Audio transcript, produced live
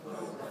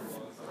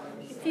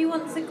If you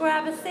want to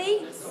grab a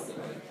seat.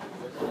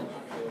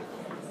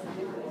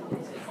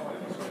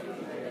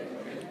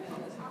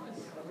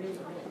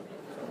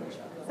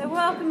 So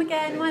welcome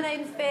again, my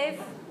name's Viv,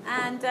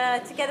 and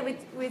together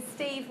with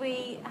Steve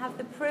we have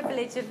the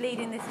privilege of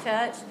leading this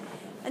church.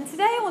 And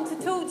today I want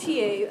to talk to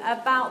you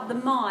about the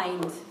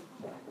mind.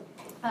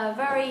 A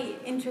very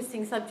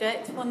interesting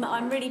subject, one that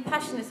I'm really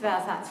passionate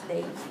about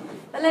actually.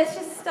 But let's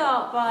just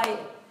start by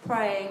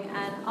praying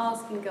and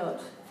asking God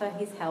for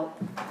his help.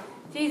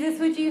 Jesus,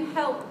 would you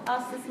help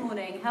us this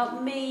morning?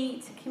 Help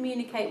me to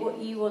communicate what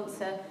you want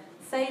to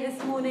say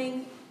this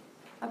morning.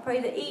 I pray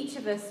that each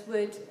of us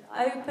would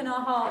open our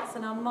hearts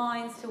and our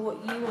minds to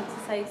what you want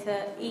to say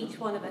to each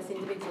one of us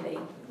individually.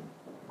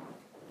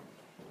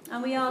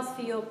 And we ask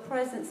for your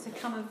presence to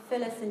come and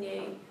fill us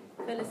anew,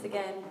 fill us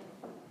again,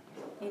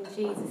 in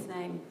Jesus'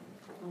 name.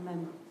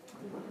 Amen.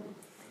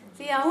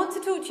 So I want to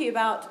talk to you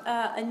about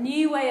a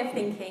new way of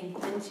thinking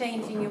and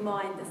changing your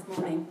mind this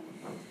morning.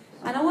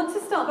 And I want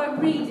to start by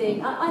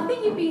reading. I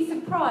think you'd be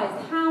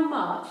surprised how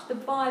much the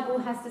Bible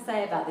has to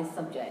say about this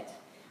subject.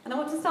 And I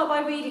want to start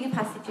by reading a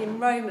passage in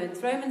Romans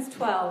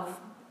 12.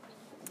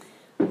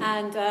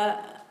 And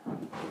I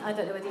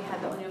don't know whether you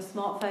have it on your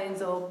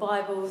smartphones or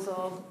Bibles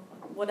or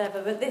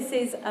whatever, but this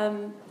is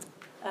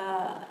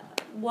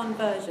one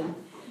version.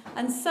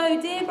 And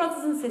so, dear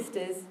brothers and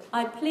sisters,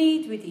 I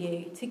plead with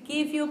you to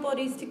give your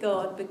bodies to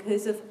God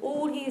because of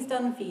all he has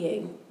done for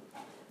you.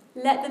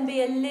 Let them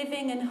be a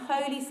living and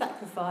holy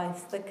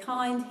sacrifice, the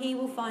kind he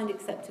will find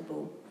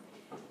acceptable.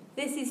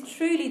 This is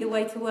truly the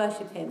way to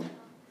worship him.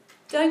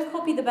 Don't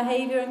copy the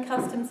behaviour and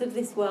customs of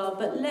this world,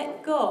 but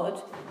let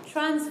God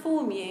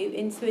transform you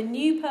into a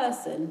new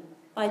person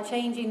by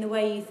changing the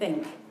way you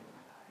think.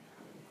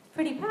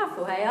 Pretty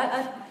powerful,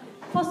 hey?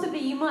 Possibly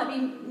you might be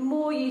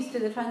more used to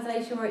the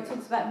translation where it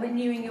talks about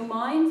renewing your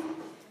mind,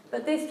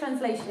 but this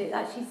translation, it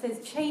actually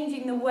says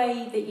changing the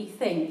way that you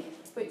think,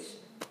 which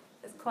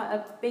is quite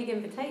a big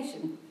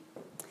invitation.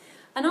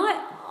 And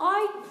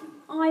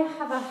I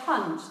have a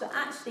hunch that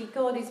actually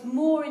God is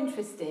more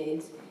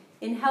interested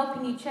in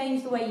helping you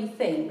change the way you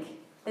think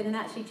than in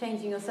actually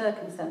changing your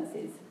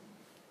circumstances.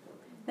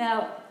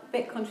 Now, a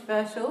bit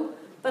controversial,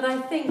 but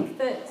I think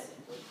that,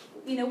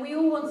 you know, we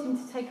all want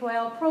him to take away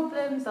our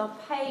problems, our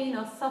pain,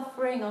 our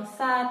suffering, our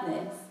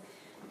sadness.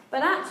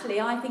 But actually,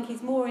 I think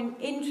he's more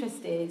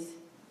interested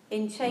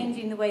in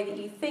changing the way that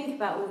you think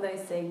about all those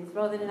things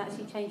rather than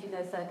actually changing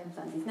those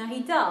circumstances. Now,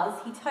 he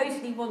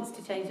totally wants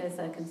to change those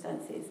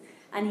circumstances,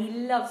 and he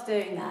loves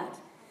doing that.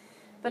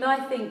 But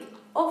I think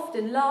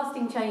often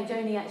lasting change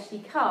only actually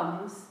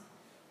comes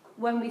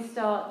when we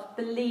start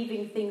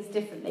believing things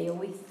differently or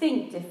we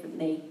think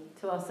differently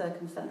to our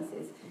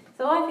circumstances.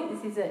 So I think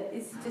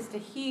it's just a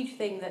huge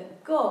thing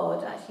that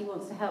God actually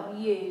wants to help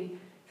you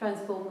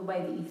transform the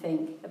way that you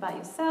think about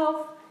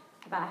yourself,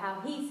 about how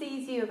he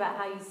sees you, about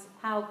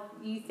how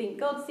you think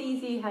God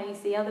sees you, how you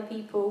see other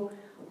people.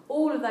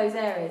 All of those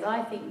areas,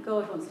 I think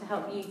God wants to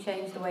help you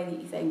change the way that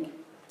you think.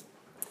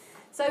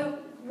 So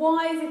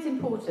why is it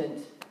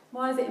important?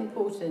 Why is it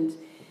important?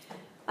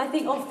 I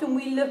think often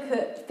we look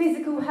at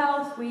physical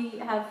health, we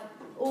have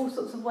all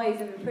sorts of ways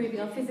of improving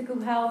our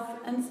physical health,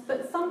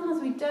 but sometimes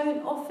we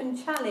don't often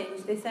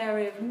challenge this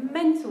area of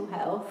mental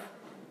health,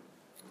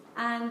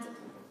 and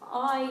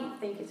I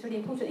think it's really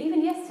important.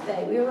 Even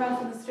yesterday, we were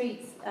out on the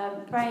streets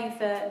praying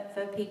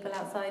for people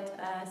outside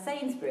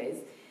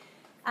Sainsbury's,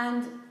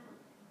 and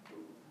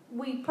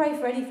we pray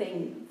for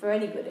anything, for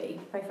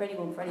anybody, pray for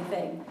anyone, for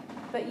anything.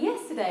 But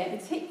yesterday in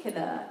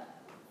particular,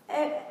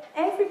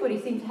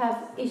 everybody seemed to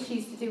have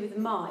issues to do with the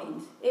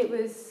mind. It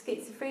was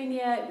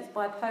schizophrenia, it was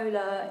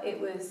bipolar, it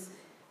was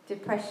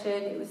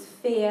depression, it was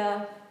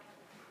fear.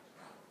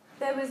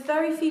 There was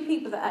very few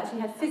people that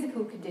actually had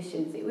physical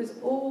conditions. It was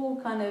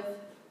all kind of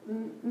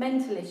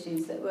mental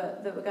issues that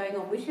were going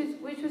on,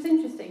 which was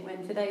interesting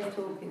when today's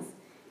talk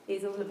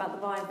is all about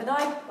the mind. But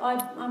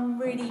I'm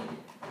really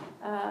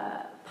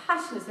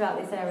passionate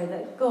about this area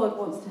that God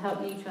wants to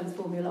help you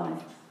transform your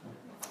life.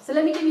 So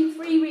let me give you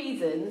 3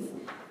 reasons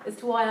as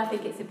to why I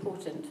think it's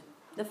important.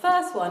 The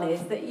first one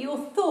is that your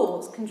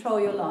thoughts control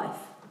your life.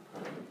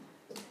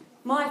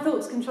 My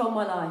thoughts control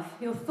my life.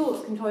 Your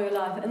thoughts control your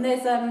life. And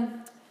there's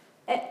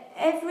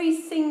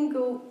every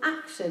single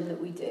action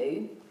that we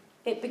do,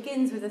 it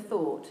begins with a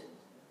thought.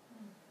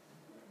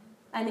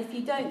 And if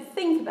you don't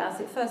think about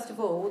it, first of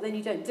all, then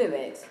you don't do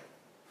it.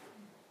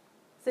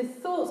 So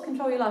thoughts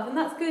control your life, and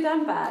that's good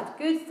and bad.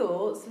 Good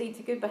thoughts lead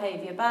to good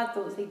behaviour, bad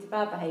thoughts lead to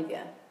bad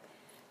behaviour.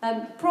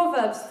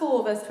 Proverbs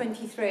 4 verse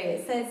 23,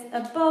 it says,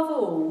 above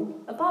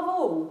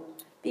all,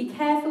 be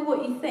careful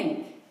what you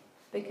think,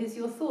 because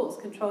your thoughts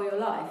control your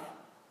life.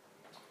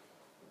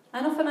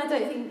 And often I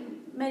don't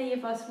think many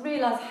of us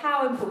realise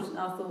how important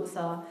our thoughts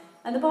are.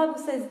 And the Bible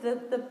says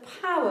that the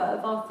power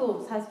of our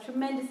thoughts has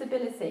tremendous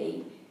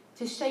ability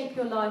to shape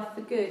your life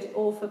for good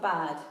or for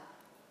bad.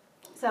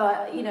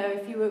 So, you know,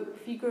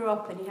 if you grew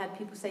up and you had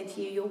people say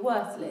to you, you're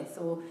worthless,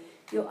 or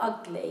you're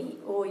ugly,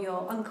 or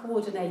you're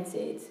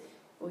uncoordinated,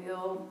 or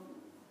you're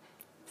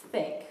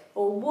thick,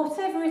 or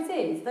whatever it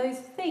is, those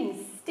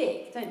things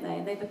stick, don't they?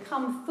 And they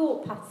become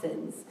thought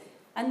patterns,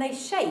 and they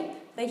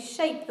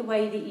shape the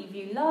way that you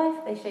view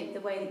life, they shape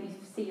the way that you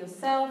see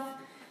yourself,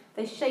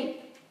 they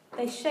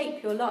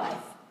shape your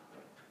life.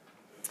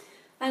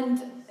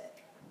 And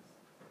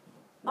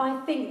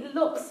I think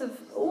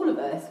all of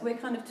us, we're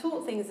kind of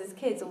taught things as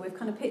kids, or we've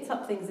kind of picked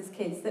up things as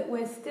kids that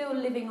we're still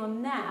living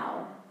on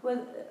now,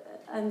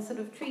 and sort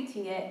of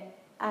treating it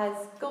as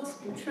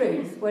gospel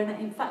truth, when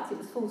in fact it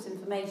was false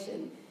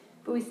information.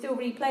 But we still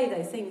replay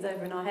those things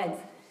over in our heads.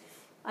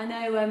 I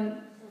know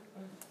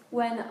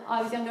when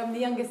I was younger, I'm the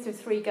youngest of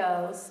 3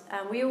 girls,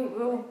 and we're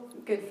all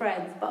good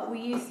friends, but we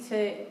used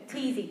to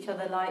tease each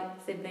other like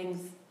siblings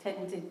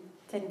tend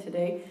to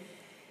do.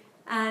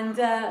 And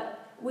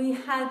we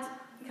had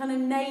kind of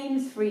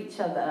names for each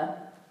other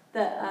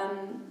that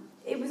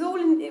it was all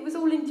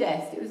in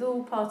jest. It was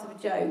all part of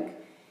a joke.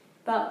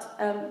 But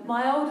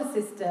my older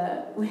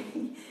sister,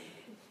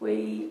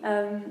 we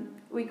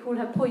called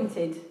her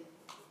Pointed,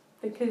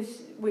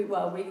 because we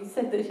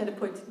said that she had a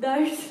pointed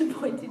nose and a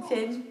pointed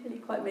chin, really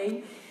quite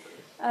mean.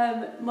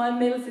 My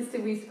middle sister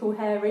we used to call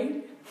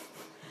Hairy,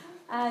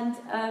 and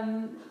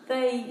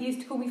they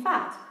used to call me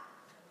Fat.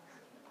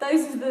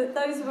 Those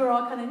were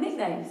our kind of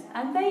nicknames,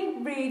 and they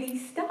really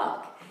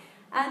stuck.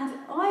 And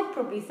I'd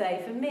probably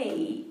say, for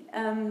me,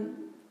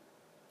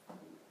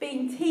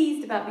 being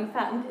teased about being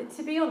fat, and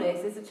to be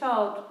honest, as a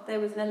child, there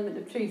was an element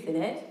of truth in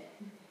it.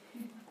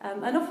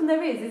 And often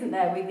there is, isn't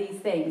there, with these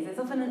things? There's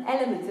often an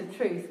element of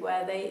truth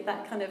where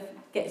that kind of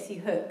gets you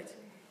hooked.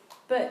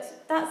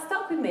 But that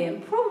stuck with me,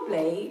 and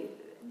probably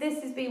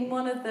this has been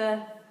one of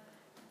the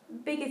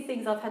biggest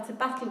things I've had to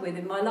battle with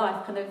in my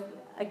life, kind of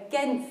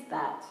against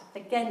that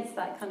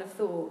kind of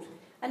thought.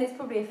 And it's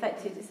probably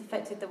affected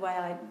the way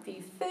I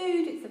view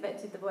food, it's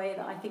affected the way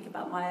that I think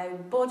about my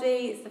own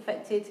body, it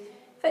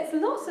affects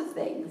lots of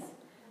things.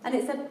 And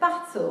it's a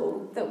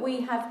battle that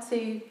we have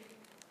to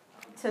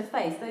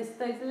face,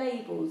 those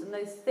labels and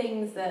those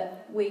things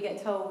that we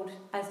get told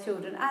as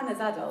children and as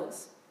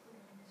adults.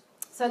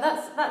 So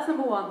that's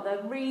number one,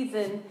 the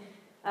reason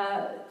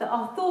that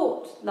our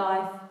thought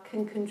life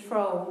can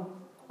control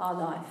our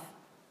life.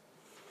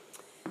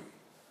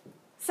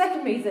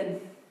 Second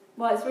reason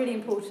why it's really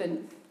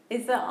important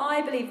is that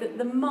I believe that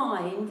the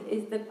mind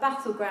is the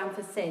battleground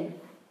for sin.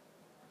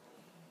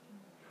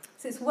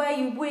 So it's where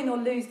you win or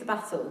lose the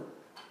battle.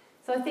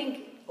 So I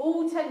think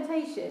all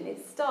temptation,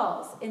 it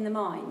starts in the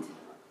mind.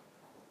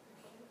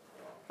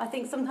 I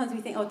think sometimes we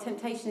think,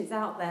 temptation is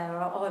out there,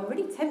 or I'm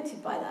really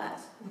tempted by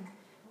that.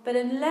 But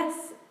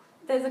unless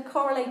there's a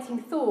correlating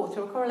thought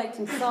or a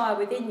correlating desire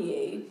within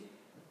you,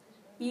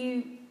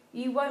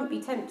 you won't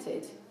be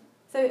tempted.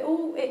 So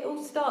it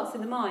all starts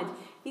in the mind.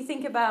 You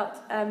think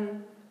about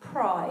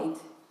pride,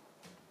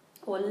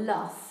 or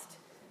lust,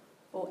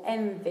 or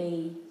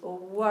envy, or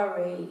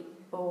worry,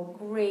 or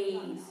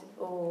greed,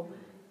 or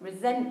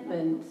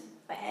resentment,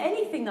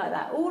 anything like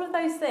that. All of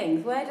those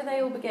things, where do they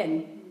all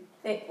begin?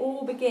 They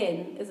all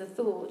begin as a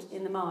thought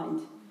in the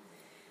mind.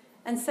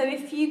 And so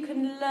if you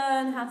can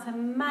learn how to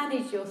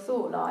manage your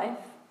thought life,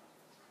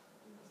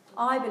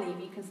 I believe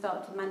you can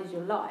start to manage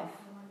your life,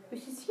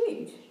 which is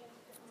huge.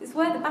 It's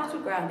where the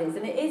battleground is,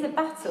 and it is a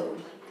battle.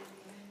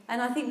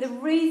 And I think the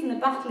reason the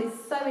battle is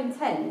so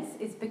intense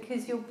is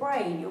because your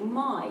brain, your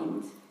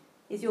mind,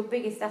 is your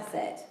biggest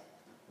asset.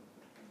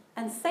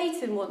 And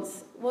Satan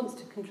wants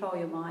to control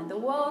your mind. The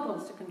world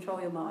wants to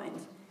control your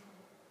mind.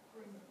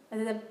 And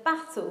there's a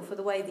battle for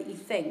the way that you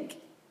think.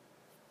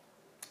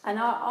 And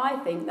I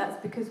think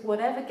that's because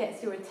whatever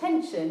gets your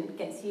attention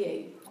gets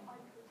you.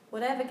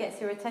 Whatever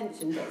gets your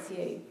attention gets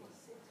you.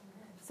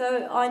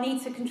 So I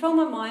need to control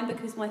my mind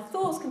because my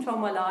thoughts control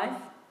my life,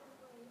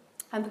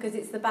 and because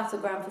it's the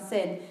battleground for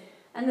sin.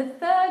 And the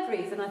third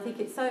reason I think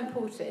it's so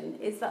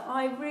important is that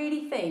I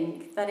really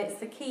think that it's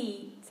the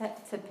key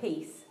to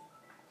peace.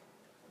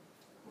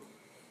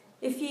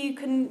 If you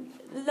can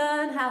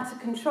learn how to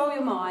control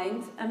your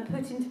mind and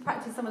put into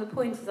practice some of the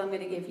pointers I'm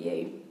going to give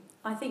you,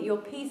 I think your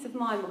peace of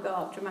mind will go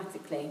up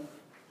dramatically.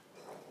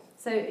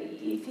 So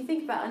if you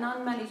think about an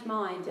unmanaged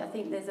mind, I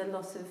think there's a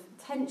lot of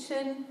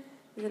tension,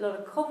 there's a lot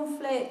of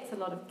conflict, a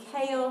lot of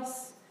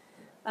chaos,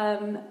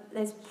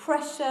 there's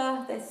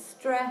pressure, there's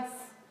stress,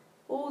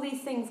 all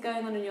these things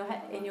going on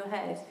in your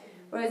head.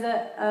 Whereas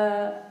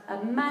a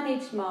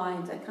managed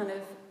mind, a kind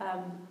of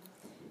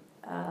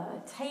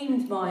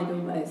tamed mind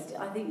almost,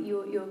 I think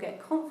you'll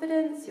get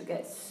confidence, you'll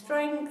get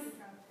strength,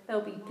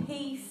 there'll be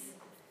peace.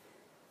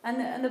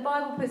 And the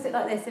Bible puts it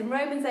like this, in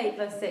Romans 8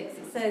 verse 6,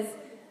 it says,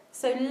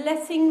 "So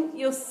letting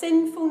your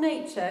sinful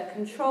nature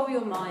control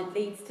your mind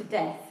leads to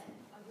death."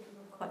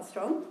 Quite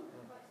strong.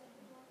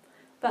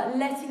 "But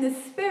letting the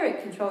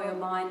Spirit control your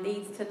mind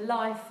leads to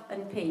life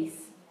and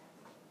peace."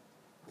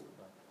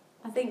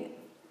 I think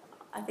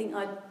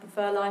I'd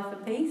prefer life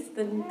and peace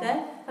than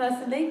death,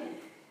 personally.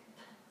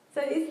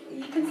 So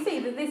you can see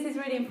that this is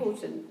really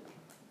important.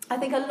 I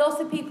think a lot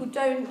of people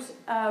don't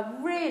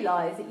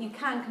realise that you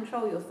can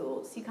control your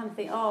thoughts. You kind of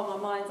think, my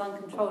mind's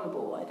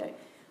uncontrollable.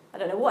 I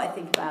don't know what I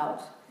think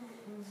about.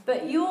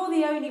 But you're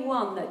the only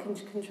one that can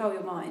control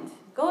your mind.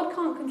 God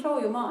can't control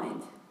your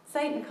mind.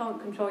 Satan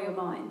can't control your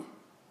mind.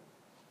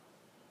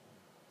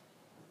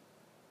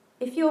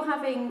 If you're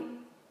having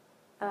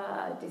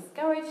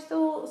discouraged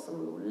thoughts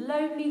or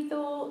lonely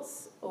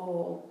thoughts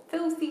or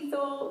filthy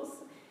thoughts,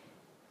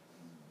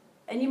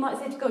 and you might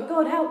say to God,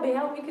 God, help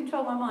me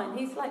control my mind.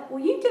 He's like, well,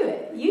 you do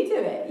it,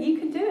 you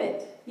can do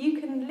it. You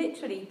can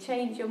literally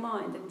change your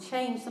mind and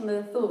change some of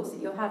the thoughts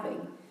that you're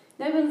having.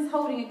 No one's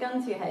holding a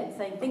gun to your head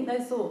saying, think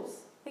those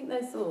thoughts.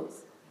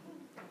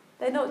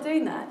 They're not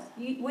doing that.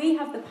 We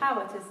have the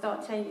power to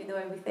start changing the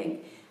way we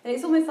think. And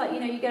it's almost like,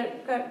 you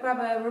grab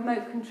a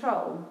remote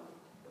control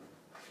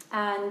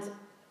and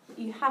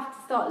you have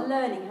to start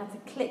learning how to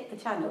click the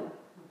channel.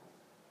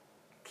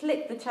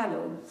 Click the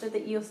channel so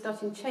that you're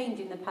starting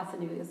changing the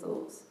pattern of your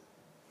thoughts.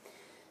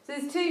 So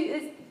there's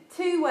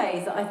two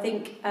ways that I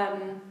think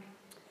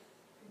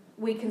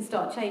we can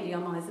start changing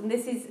our minds. And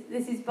this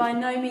is by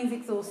no means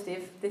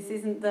exhaustive. This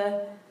isn't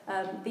the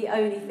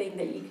only thing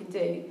that you can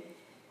do.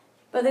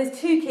 But there's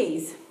two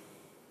keys.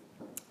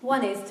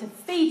 One is to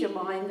feed your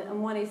mind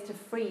and one is to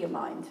free your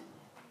mind.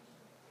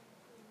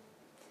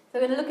 So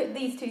we're going to look at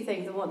these two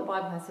things and what the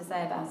Bible has to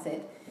say about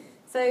it.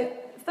 So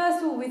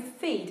first of all, with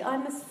feed, I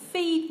must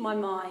feed my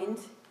mind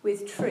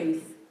with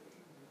truth.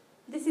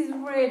 This is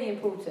really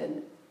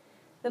important.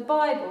 The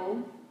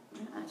Bible,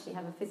 I actually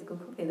have a physical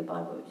copy of the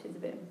Bible, which is a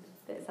bit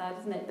sad,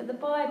 isn't it? But the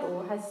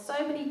Bible has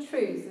so many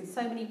truths and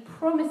so many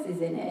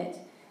promises in it.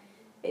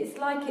 It's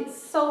like it's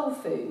soul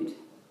food.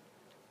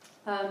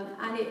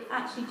 And it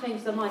actually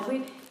changes our mind.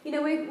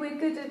 We're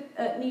good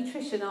at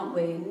nutrition, aren't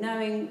we?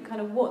 Knowing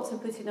kind of what to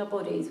put in our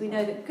bodies. We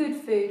know that good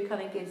food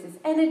kind of gives us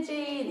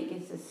energy and it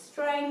gives us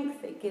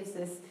strength. It gives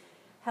us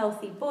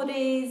healthy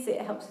bodies.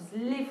 It helps us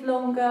live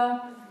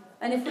longer.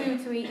 And if we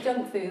were to eat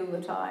junk food all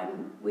the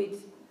time, we'd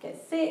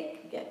get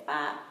sick, get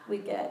fat,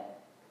 we'd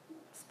get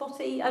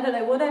spotty, I don't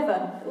know,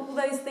 whatever. All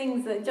those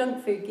things that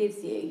junk food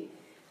gives you.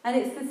 And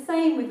it's the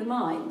same with the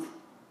mind.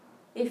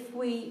 If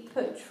we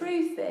put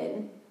truth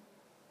in,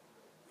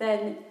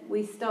 then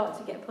we start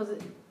to get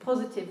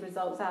positive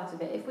results out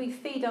of it. If we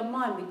feed our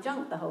mind with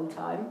junk the whole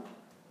time,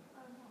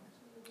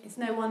 it's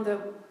no wonder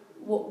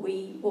what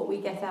we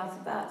get out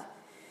of that.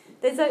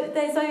 There's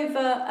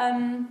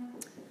over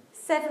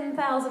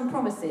 7,000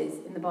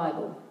 promises in the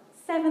Bible.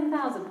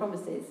 7,000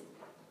 promises.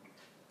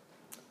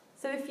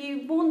 So if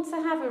you want to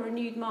have a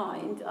renewed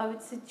mind, I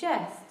would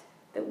suggest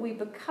that we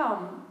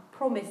become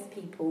promise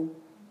people.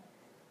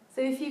 So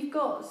if you've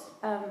got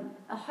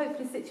a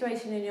hopeless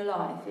situation in your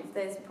life, if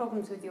there's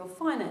problems with your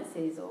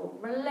finances or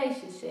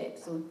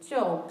relationships or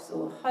jobs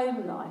or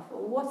home life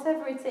or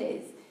whatever it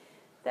is,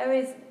 there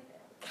is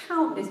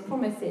countless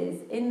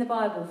promises in the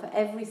Bible for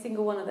every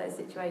single one of those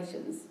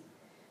situations.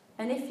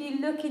 And if you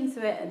look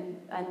into it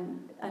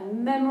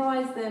and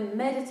memorise them,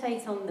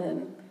 meditate on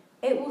them,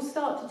 it will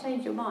start to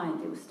change your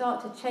mind. It will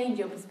start to change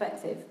your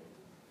perspective.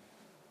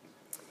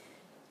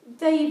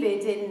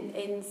 David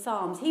in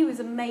Psalms, he was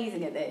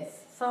amazing at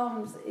this.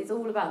 Psalms is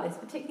all about this,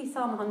 particularly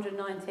Psalm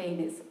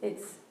 119.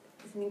 It's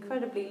an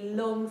incredibly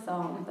long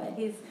psalm, but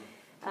he's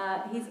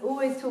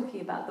always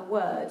talking about the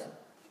word.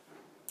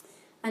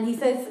 And he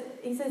says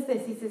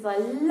this, I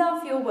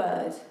love your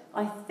word.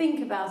 I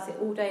think about it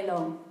all day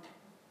long.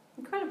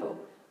 Incredible.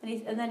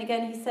 And then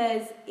again he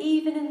says,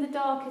 even in the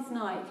darkest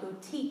night, your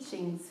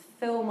teachings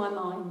fill my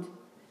mind.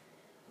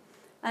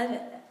 And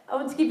I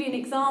want to give you an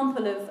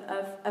example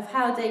of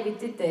how David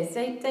did this.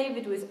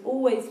 David was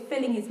always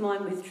filling his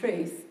mind with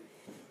truth.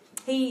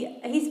 He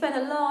spent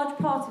a large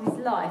part of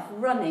his life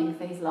running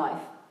for his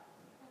life.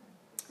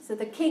 So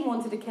the king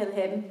wanted to kill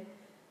him.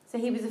 So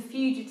he was a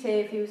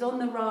fugitive. He was on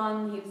the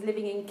run. He was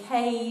living in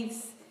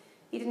caves.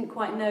 He didn't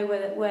quite know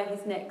where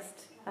his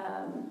next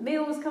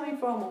meal was coming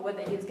from, or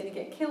whether he was going to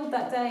get killed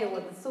that day, or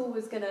whether Saul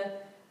was going to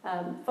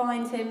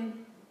find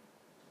him.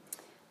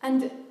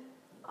 And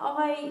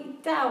I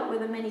doubt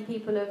whether many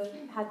people have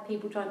had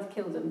people trying to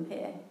kill them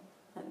here.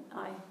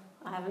 I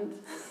haven't.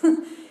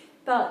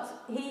 But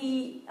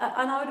and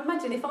I would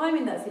imagine if I'm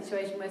in that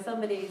situation where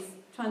somebody's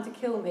trying to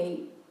kill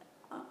me,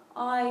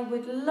 I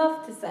would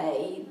love to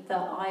say that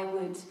I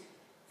would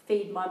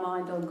feed my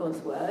mind on God's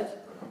word.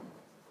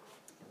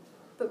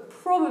 But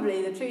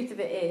probably the truth of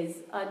it is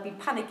I'd be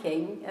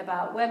panicking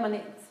about where my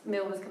next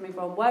meal was coming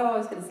from, where I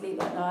was going to sleep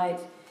that night,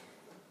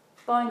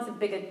 buying some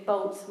bigger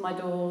bolts for my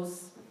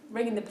doors,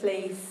 ringing the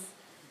police.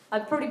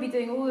 I'd probably be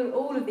doing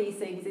all of these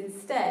things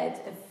instead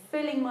of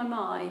filling my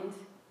mind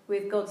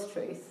with God's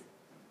truth.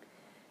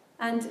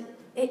 And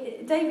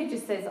David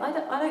just says, I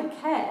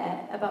don't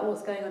care about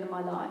what's going on in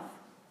my life.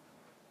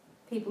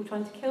 People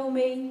trying to kill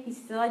me. He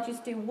says, I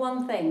just do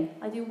one thing.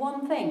 I do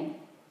one thing.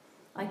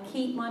 I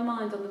keep my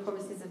mind on the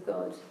promises of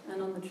God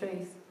and on the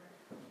truth.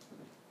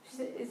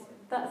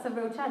 That's a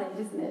real challenge,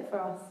 isn't it, for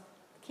us?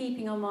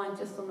 Keeping our mind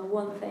just on the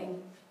one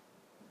thing.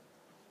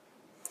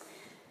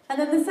 And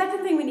then the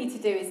second thing we need to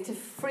do is to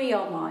free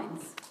our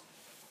minds.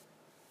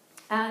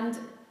 And,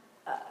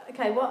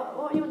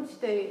 what you want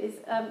to do is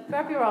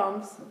grab your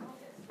arms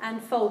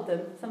and fold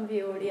them. Some of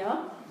you already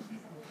are.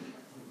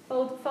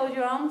 Fold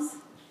your arms.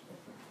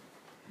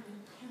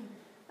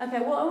 Okay,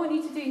 what I want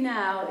you to do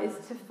now is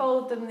to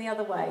fold them the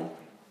other way.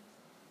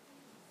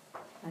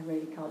 I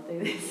really can't do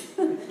this.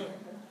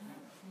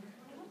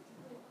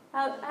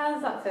 How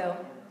does that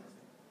feel?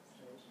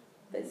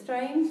 A bit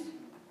strange?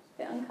 A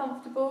bit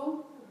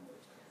uncomfortable?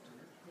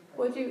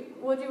 What do you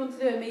want to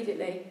do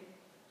immediately?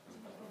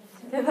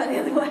 Go back the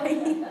other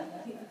way.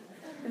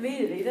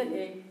 Immediately, don't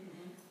you?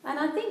 And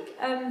I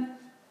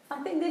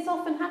think this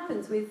often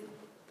happens with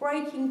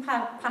breaking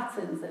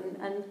patterns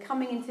and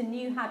coming into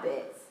new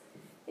habits,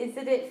 is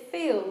that it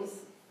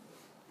feels,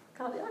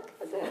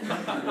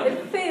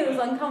 it feels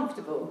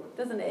uncomfortable,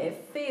 doesn't it?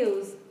 It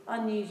feels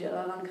unusual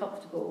and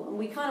uncomfortable, and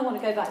we kind of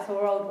want to go back to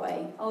our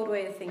old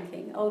way of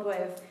thinking, old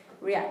way of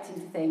reacting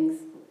to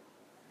things.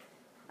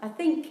 I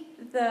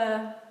think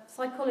the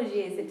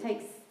psychology is it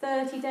takes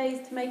 30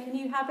 days to make a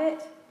new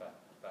habit.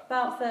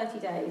 About 30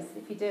 days,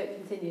 if you do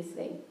it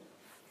continuously.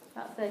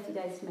 About 30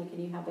 days to make a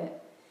new habit.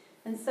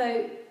 And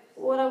so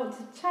what I want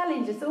to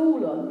challenge us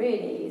all on,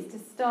 really, is to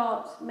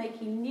start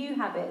making new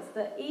habits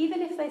that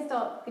even if they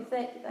start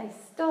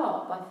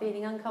by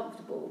feeling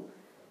uncomfortable,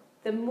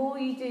 the more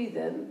you do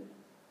them,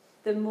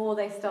 the more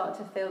they start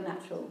to feel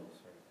natural.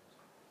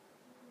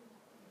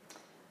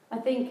 I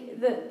think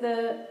that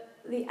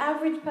the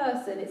average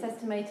person, it's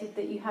estimated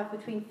that you have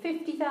between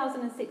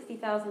 50,000 and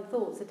 60,000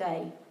 thoughts a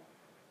day.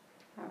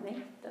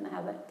 Apparently, don't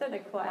know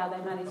quite how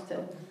they managed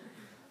to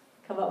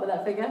come up with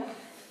that figure.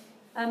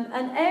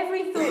 And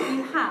every thought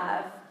you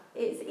have,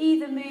 it's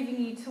either moving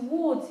you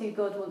towards who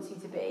God wants you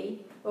to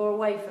be or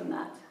away from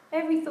that.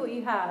 Every thought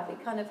you have,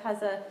 it kind of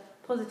has a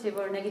positive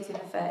or a negative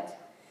effect.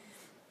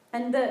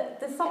 And the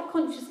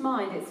subconscious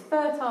mind, it's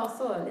fertile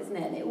soil, isn't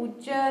it? And it will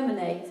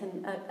germinate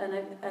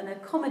and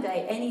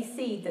accommodate any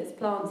seed that's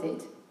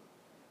planted.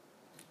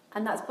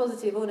 And that's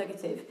positive or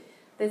negative.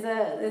 There's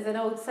an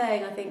old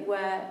saying, I think,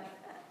 where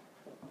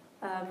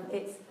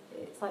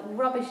it's like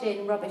rubbish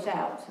in, rubbish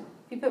out.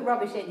 If you put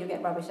rubbish in, you'll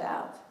get rubbish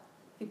out.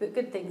 If you put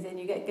good things in,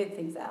 you get good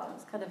things out.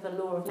 It's kind of a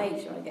law of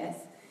nature, I guess.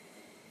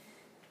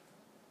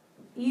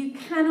 You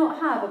cannot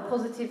have a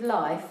positive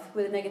life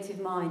with a negative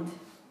mind.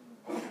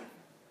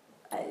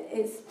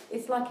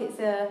 It's like it's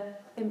an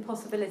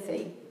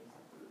impossibility.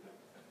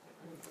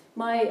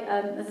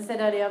 As I said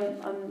earlier,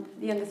 I'm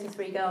the youngest of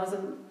three girls,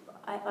 and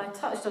I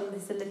touched on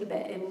this a little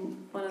bit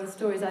in one of the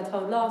stories I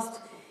told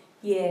last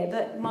year,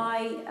 but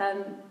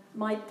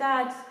my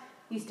dad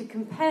used to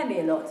compare me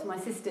a lot to my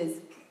sisters.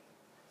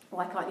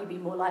 Why can't you be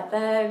more like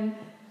them?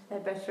 They're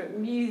better at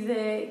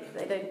music,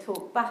 they don't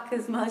talk back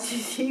as much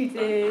as you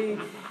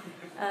do,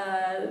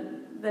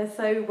 they're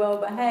so well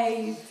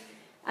behaved.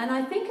 And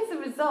I think as a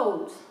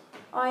result,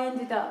 I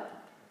ended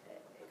up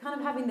kind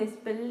of having this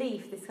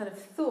belief, this kind of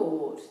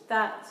thought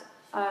that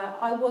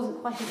I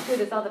wasn't quite as good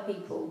as other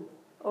people,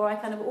 or I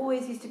kind of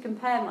always used to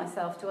compare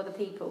myself to other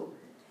people.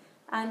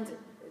 And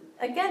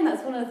again,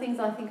 that's one of the things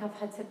I think I've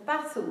had to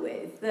battle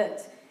with,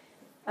 that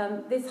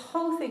this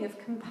whole thing of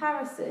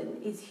comparison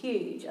is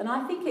huge. And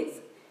I think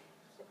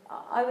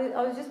I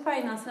was just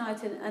praying last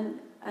night, and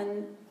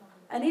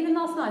even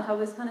last night I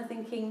was kind of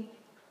thinking,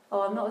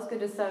 oh, I'm not as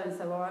good as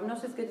so-and-so, or I'm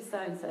not as good as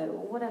so-and-so,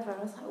 or whatever.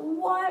 And I was like,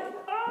 why?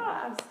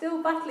 I'm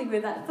still battling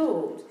with that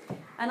thought.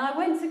 And I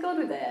went to God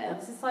with it. I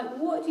was just like,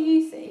 what do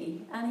you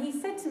see? And he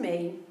said to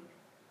me,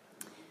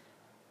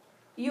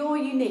 you're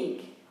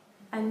unique,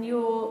 and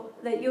you're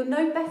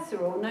no better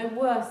or no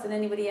worse than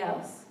anybody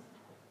else.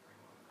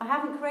 I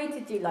haven't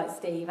created you like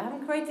Steve. I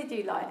haven't created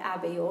you like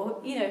Abby,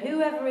 or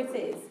whoever it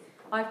is.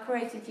 I've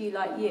created you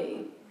like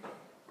you.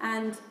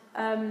 And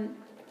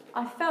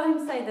I felt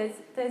him say,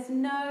 there's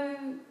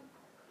no.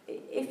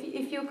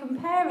 If you're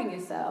comparing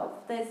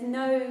yourself, there's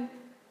no.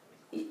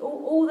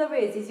 All there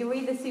is you're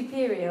either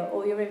superior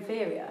or you're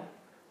inferior,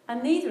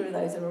 and neither of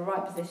those are a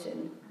right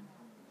position.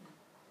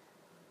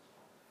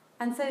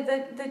 And so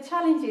the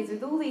challenge is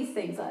with all these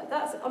things,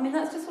 that's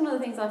just one of the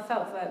things I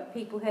felt for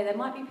people here. There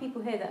might be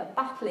people here that are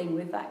battling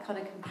with that kind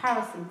of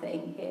comparison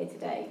thing here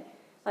today.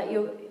 Like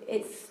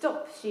it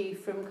stops you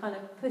from kind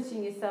of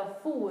pushing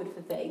yourself forward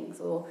for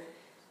things, or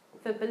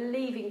for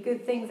believing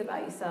good things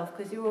about yourself,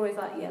 because you're always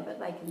like, yeah, but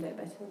they can do it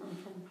better than I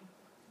can.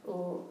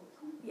 Or,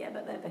 yeah,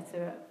 but they're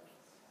better at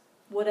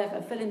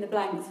whatever, fill in the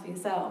blanks for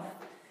yourself.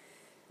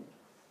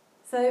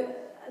 So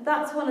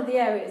that's one of the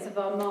areas of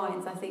our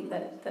minds, I think,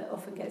 that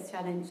often gets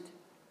challenged.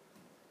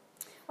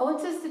 I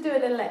want us to do a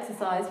little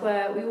exercise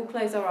where we all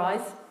close our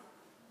eyes.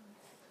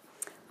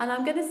 And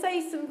I'm going to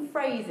say some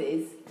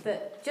phrases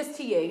that just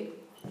to you.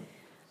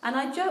 And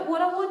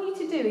what I want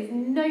you to do is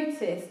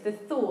notice the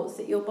thoughts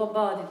that you're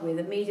bombarded with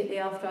immediately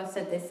after I've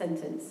said this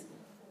sentence.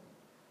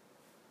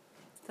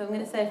 So I'm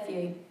going to say a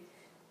few.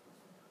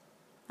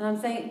 And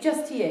I'm saying it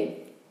just to you.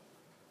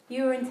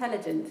 You are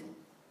intelligent.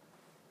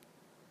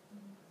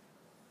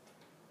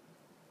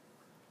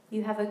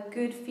 You have a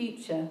good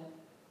future.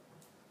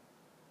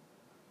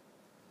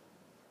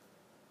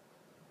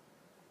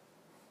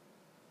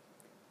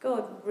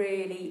 God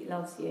really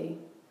loves you.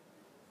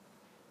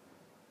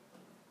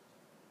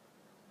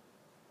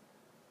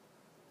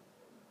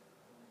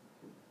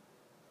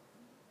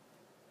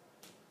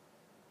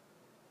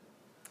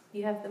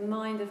 You have the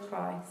mind of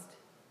Christ.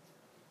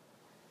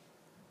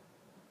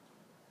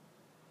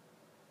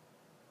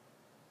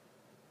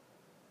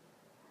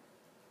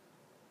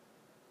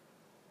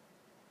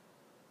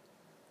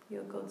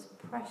 You're God's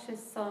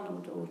precious son or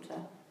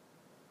daughter.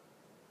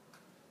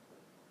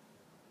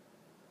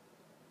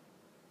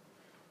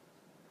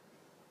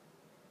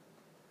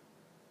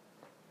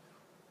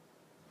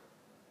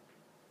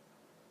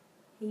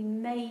 He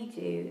made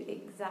you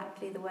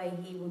exactly the way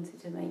he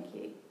wanted to make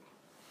you.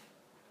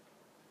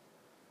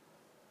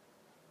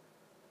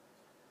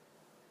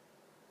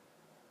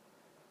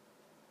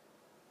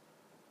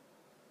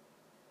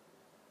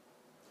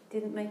 He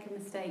didn't make a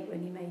mistake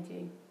when he made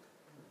you.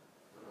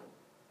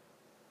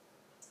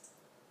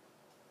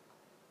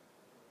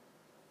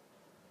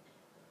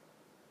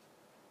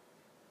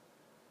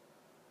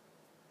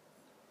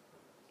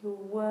 Your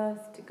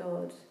worth to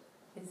God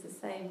is the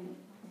same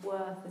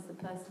worth as the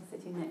person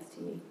sitting next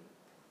to you.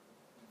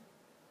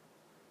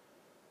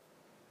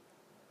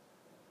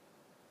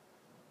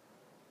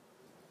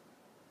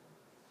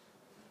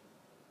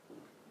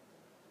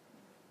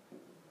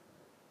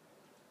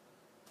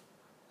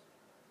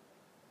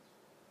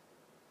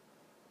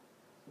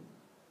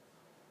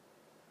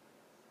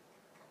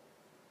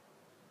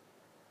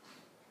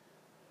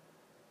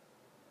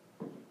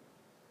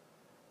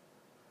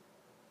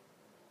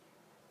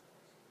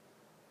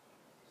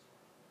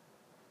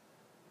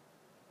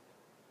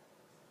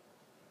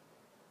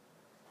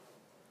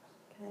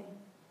 Okay.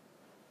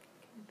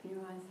 Open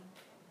your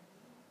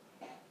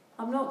eyes.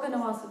 I'm not going to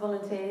ask for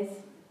volunteers,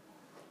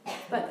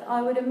 but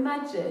I would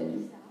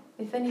imagine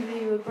if any of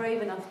you were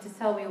brave enough to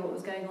tell me what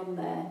was going on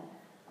there,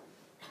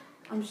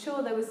 I'm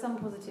sure there was some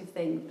positive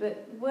things,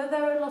 but were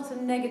there a lot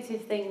of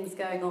negative things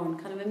going on,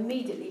 kind of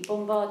immediately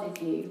bombarded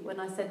you when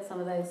I said some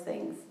of those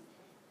things?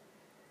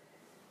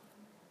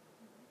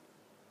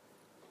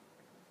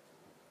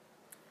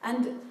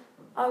 And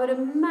I would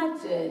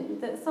imagine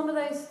that some of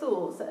those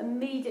thoughts that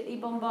immediately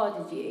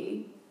bombarded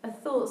you are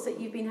thoughts that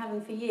you've been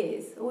having for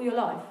years, all your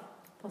life,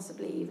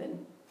 possibly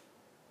even.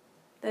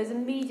 Those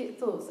immediate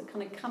thoughts that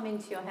kind of come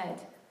into your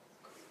head.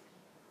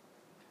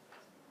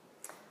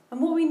 And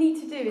what we need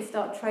to do is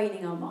start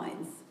training our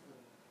minds.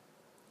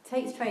 It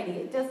takes training.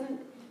 It doesn't,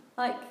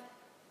 like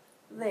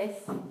this,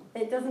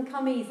 it doesn't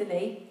come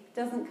easily. It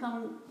doesn't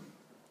come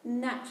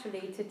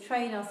naturally to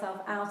train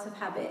ourselves out of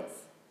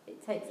habits.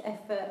 It takes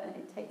effort and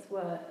it takes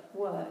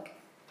work.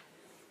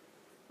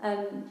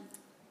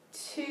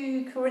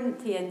 2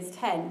 Corinthians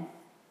 10.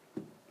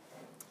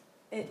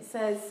 It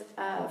says,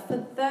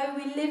 for though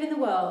we live in the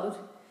world,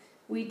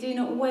 we do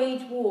not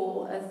wage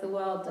war as the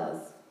world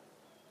does.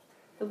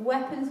 The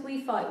weapons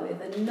we fight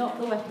with are not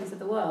the weapons of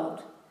the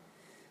world.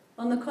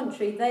 On the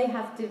contrary, they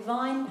have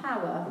divine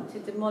power to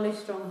demolish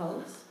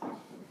strongholds.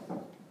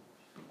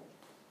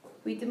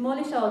 We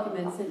demolish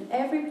arguments and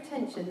every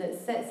pretension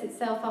that sets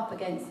itself up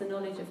against the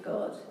knowledge of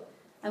God,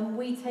 and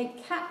we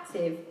take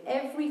captive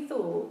every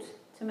thought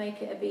to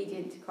make it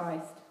obedient to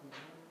Christ.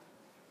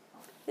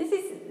 This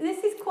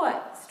is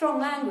quite strong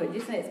language,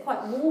 isn't it? It's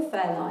quite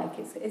warfare-like.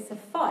 It's a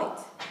fight.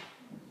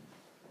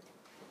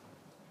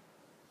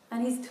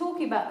 And he's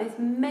talking about this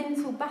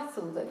mental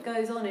battle that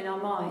goes on in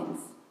our minds.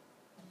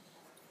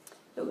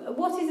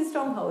 What is a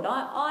stronghold?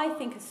 I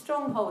think a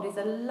stronghold is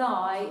a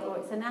lie, or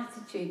it's an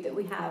attitude that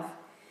we have.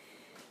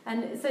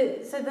 And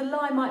so the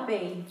lie might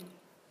be,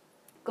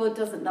 God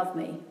doesn't love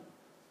me.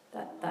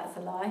 That's a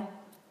lie.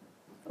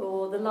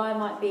 Or the lie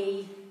might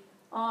be,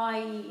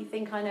 I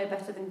think I know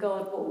better than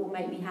God what will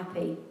make me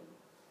happy.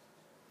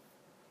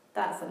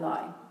 That's a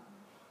lie.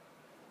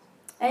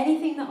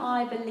 Anything that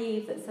I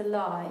believe that's a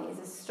lie is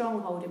a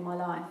stronghold in my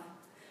life.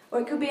 Or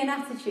it could be an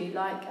attitude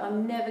like,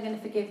 I'm never going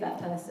to forgive that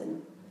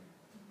person.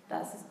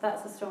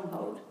 That's a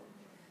stronghold.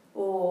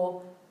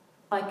 Or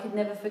I could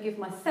never forgive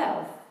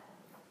myself.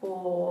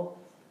 Or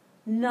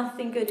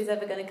nothing good is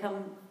ever going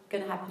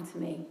to happen to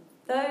me.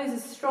 Those are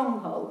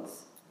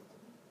strongholds.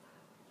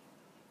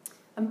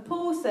 And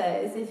Paul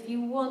says if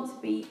you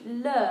want to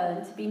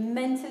learn to be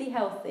mentally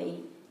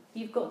healthy,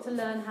 you've got to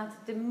learn how to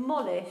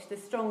demolish the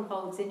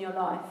strongholds in your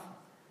life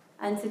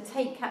and to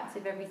take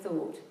captive every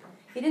thought.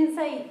 He didn't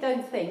say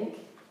don't think,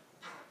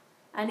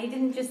 and he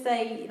didn't just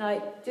say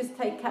just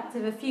take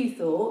captive a few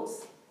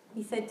thoughts.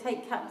 He said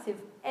take captive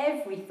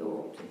every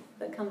thought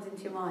that comes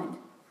into your mind.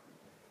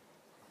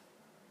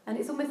 And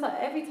it's almost like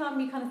every time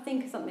you kind of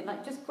think of something,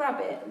 like just grab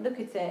it, look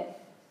at it,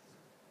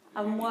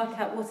 and work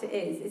out what it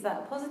is. Is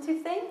that a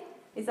positive thing?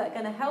 Is that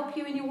going to help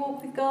you in your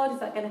walk with God?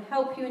 Is that going to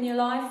help you in your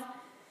life?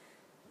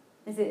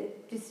 Is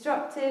it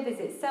destructive? Is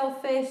it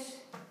selfish?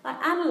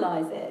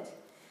 Analyse it.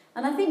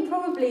 And I think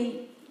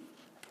probably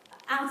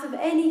out of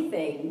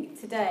anything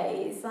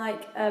today, it's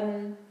like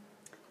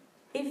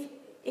if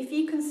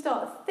you can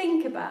start to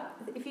think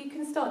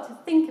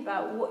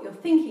about what you're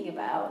thinking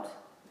about,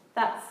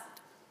 that's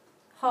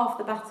half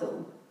the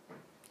battle.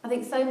 I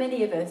think so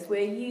many of us,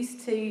 we're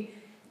used to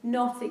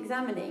not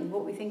examining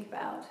what we think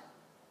about.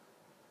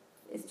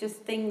 It's just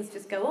things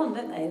just go on,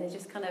 don't they? They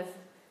just kind of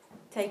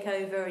take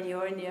over, and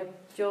you're in your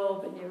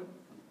job and you're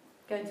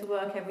going to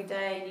work every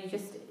day, and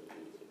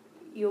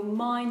your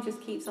mind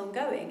just keeps on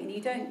going and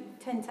you don't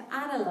tend to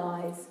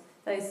analyse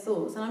those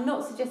thoughts. And I'm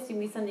not suggesting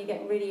we suddenly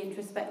get really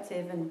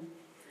introspective and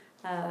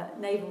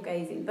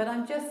navel-gazing, but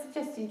I'm just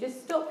suggesting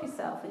just stop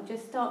yourself and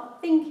just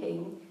start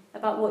thinking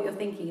about what you're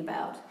thinking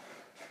about.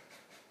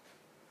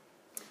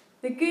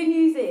 The good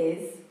news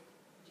is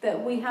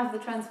that we have the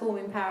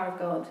transforming power of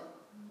God.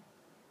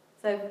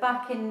 So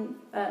back in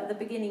the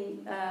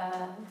beginning,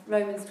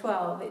 Romans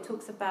 12, it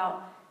talks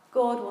about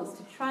God wants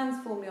to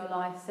transform your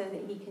life so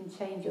that he can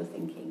change your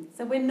thinking.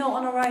 So we're not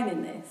on our own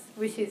in this,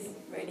 which is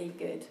really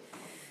good.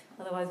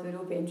 Otherwise we'd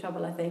all be in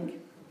trouble, I think.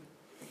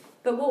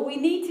 But what we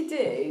need to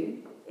do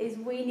is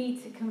we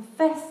need to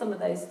confess some of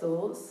those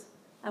thoughts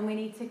and we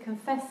need to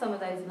confess some of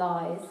those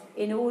lies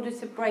in order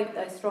to break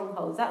those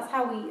strongholds. That's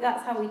how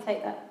we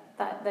take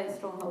those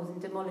strongholds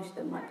and demolish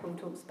them, like Paul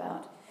talks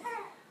about.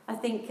 I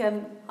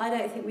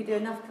don't think we do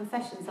enough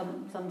confession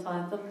sometimes.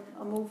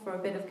 I'm all for a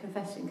bit of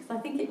confession because I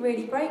think it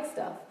really breaks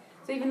stuff.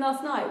 So even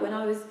last night when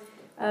I was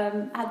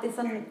had this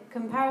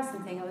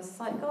comparison thing, I was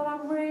like, God,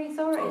 I'm really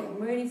sorry. I'm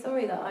really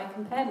sorry that I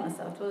compare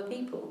myself to other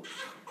people.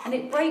 And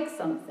it breaks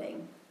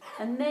something.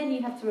 And then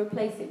you have to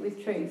replace it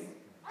with truth.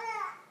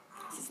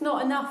 It's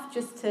not enough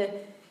just to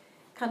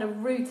kind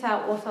of root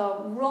out what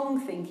our wrong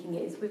thinking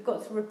is. We've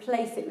got to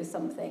replace it with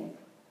something.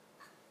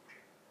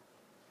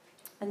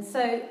 And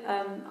so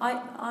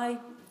I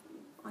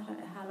don't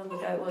know how long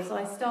ago it was,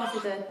 I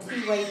started a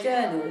 2-way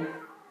journal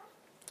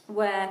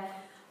where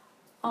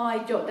I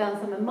jot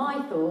down some of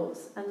my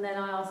thoughts and then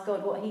I ask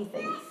God what he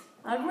thinks.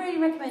 I really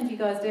recommend you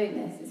guys doing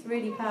this. It's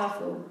really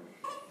powerful.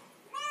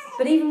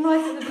 But even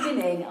right at the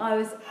beginning, I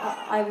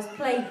was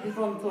plagued with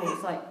wrong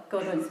thoughts, like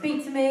God won't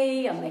speak to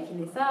me, I'm making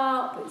this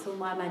up, it's all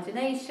my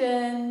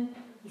imagination,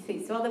 he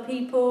speaks to other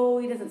people,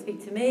 he doesn't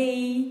speak to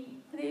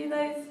me. Any of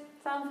those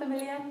sound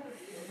familiar?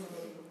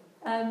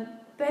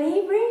 But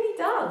he really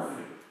does.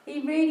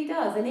 He really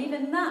does. And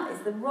even that is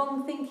the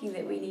wrong thinking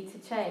that we need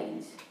to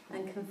change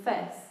and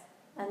confess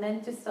and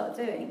then just start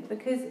doing.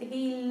 Because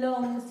he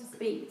longs to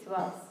speak to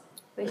us.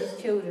 We're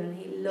his children.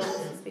 He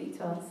longs to speak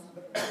to us.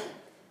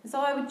 And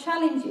so I would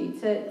challenge you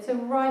to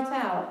write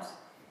out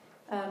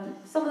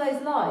some of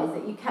those lies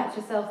that you catch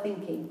yourself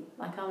thinking,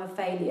 like I'm a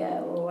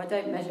failure or I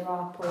don't measure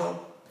up or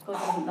God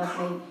doesn't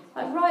love me.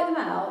 Like write them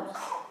out.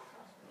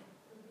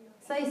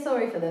 Say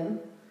sorry for them.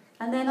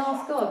 And then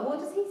ask God, what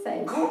does he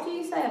say? What do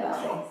you say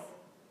about this?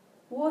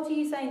 What are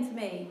you saying to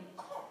me?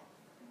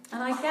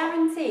 And I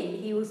guarantee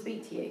he will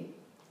speak to you.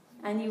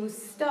 And you will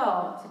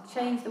start to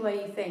change the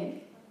way you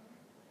think.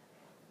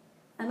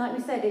 And like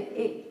we said,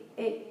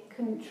 it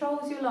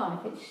controls your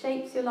life. It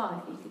shapes your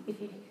life if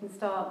you can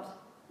start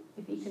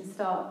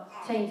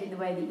changing the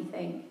way that you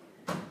think.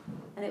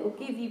 And it will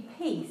give you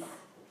peace.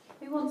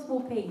 Who wants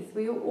more peace?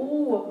 We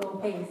all want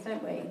more peace,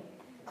 don't we?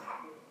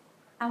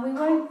 And we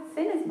won't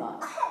sin as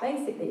much,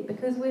 basically,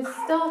 because we're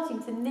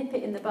starting to nip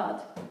it in the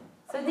bud.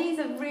 So these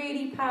are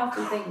really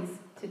powerful things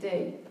to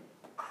do.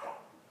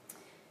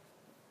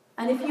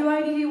 And if you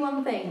only do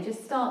one thing,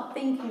 just start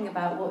thinking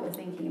about what you're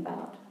thinking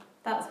about.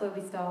 That's where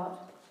we start.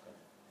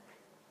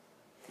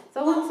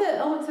 So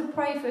I want to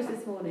pray for us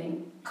this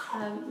morning.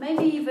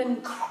 Maybe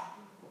even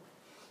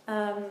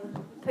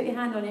put your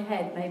hand on your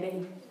head,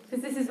 maybe.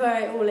 Because this is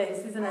where it all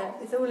is, isn't it?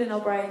 It's all in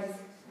our brains.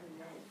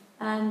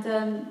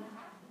 And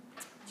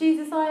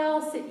Jesus, I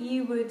ask that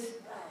you would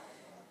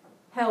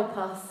help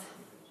us.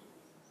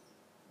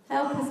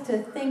 Help us to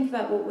think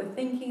about what we're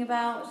thinking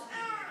about.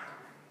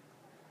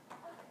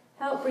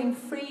 Help bring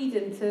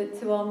freedom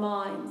to our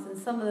minds and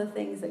some of the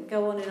things that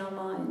go on in our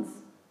minds.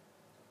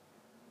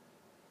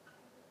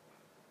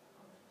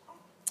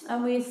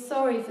 And we're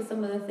sorry for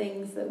some of the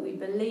things that we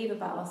believe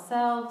about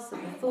ourselves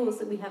and the thoughts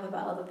that we have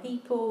about other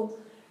people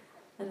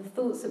and the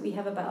thoughts that we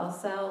have about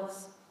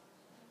ourselves.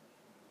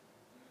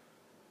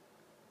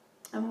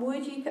 And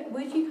would you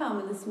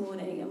come this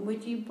morning and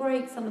would you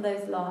break some of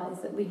those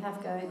lies that we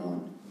have going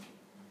on?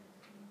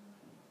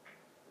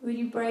 Would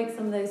you break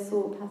some of those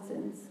thought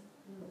patterns?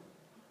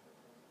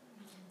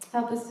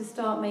 Help us to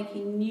start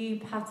making new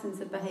patterns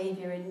of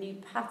behaviour and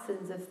new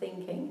patterns of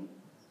thinking.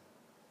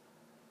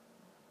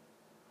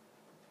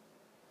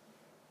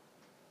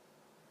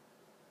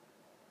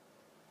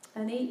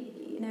 And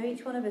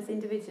each one of us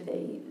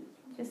individually,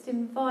 just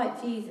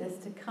invite Jesus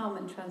to come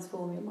and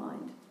transform your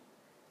mind.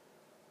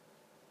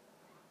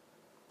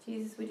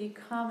 Jesus, would you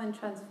come and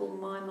transform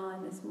my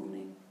mind this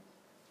morning?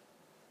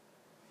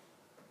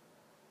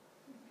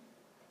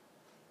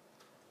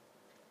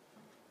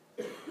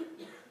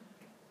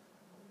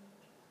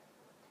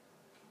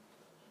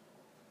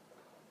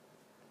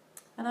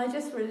 And I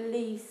just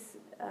release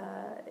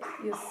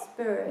your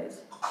spirit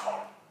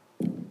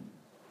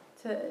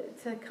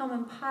to come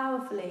and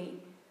powerfully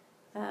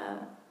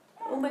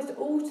almost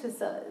alter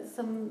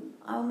some.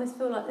 I almost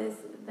feel like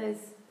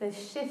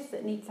there's shifts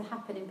that need to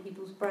happen in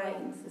people's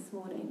brains this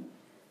morning.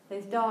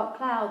 There's dark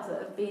clouds that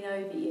have been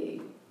over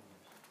you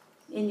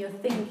in your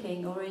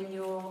thinking or in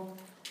your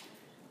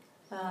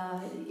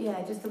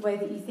just the way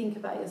that you think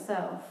about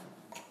yourself.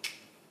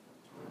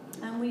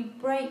 And we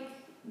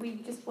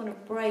just want to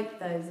break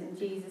those in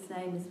Jesus'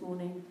 name this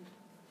morning.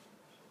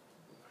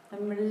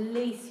 and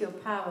release your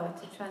power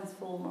to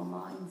transform our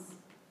minds.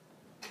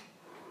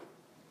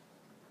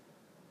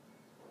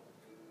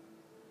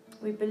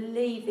 We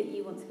believe that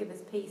you want to give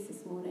us peace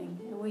this morning,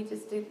 and we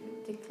just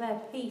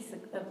declare peace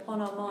upon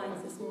our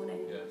minds this morning.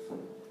 Yes.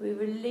 We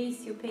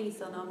release your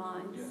peace on our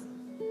minds. Yes.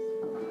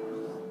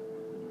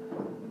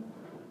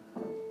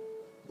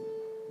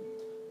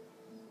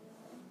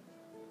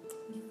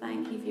 We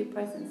thank you for your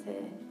presence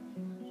here.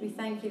 We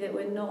thank you that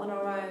we're not on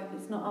our own.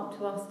 It's not up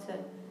to us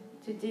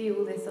to do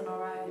all this on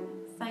our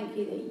own. Thank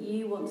you that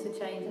you want to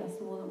change us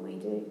more than we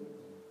do.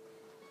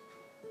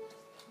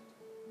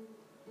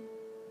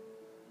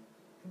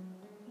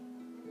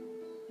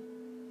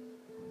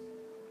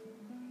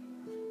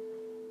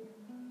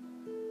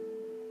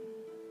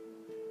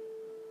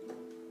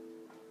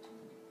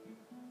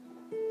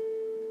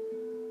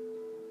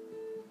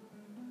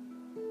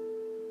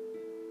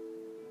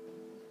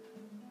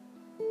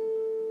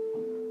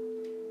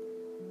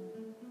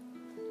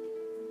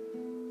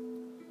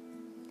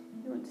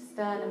 To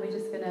stand, and we're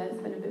just going to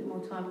spend a bit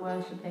more time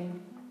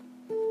worshipping.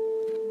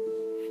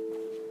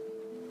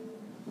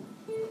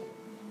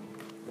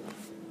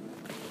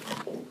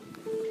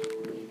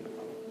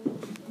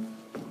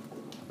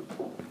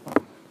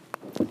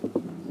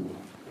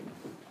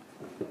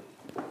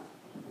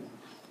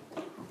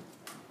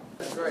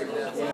 That's great. Yeah.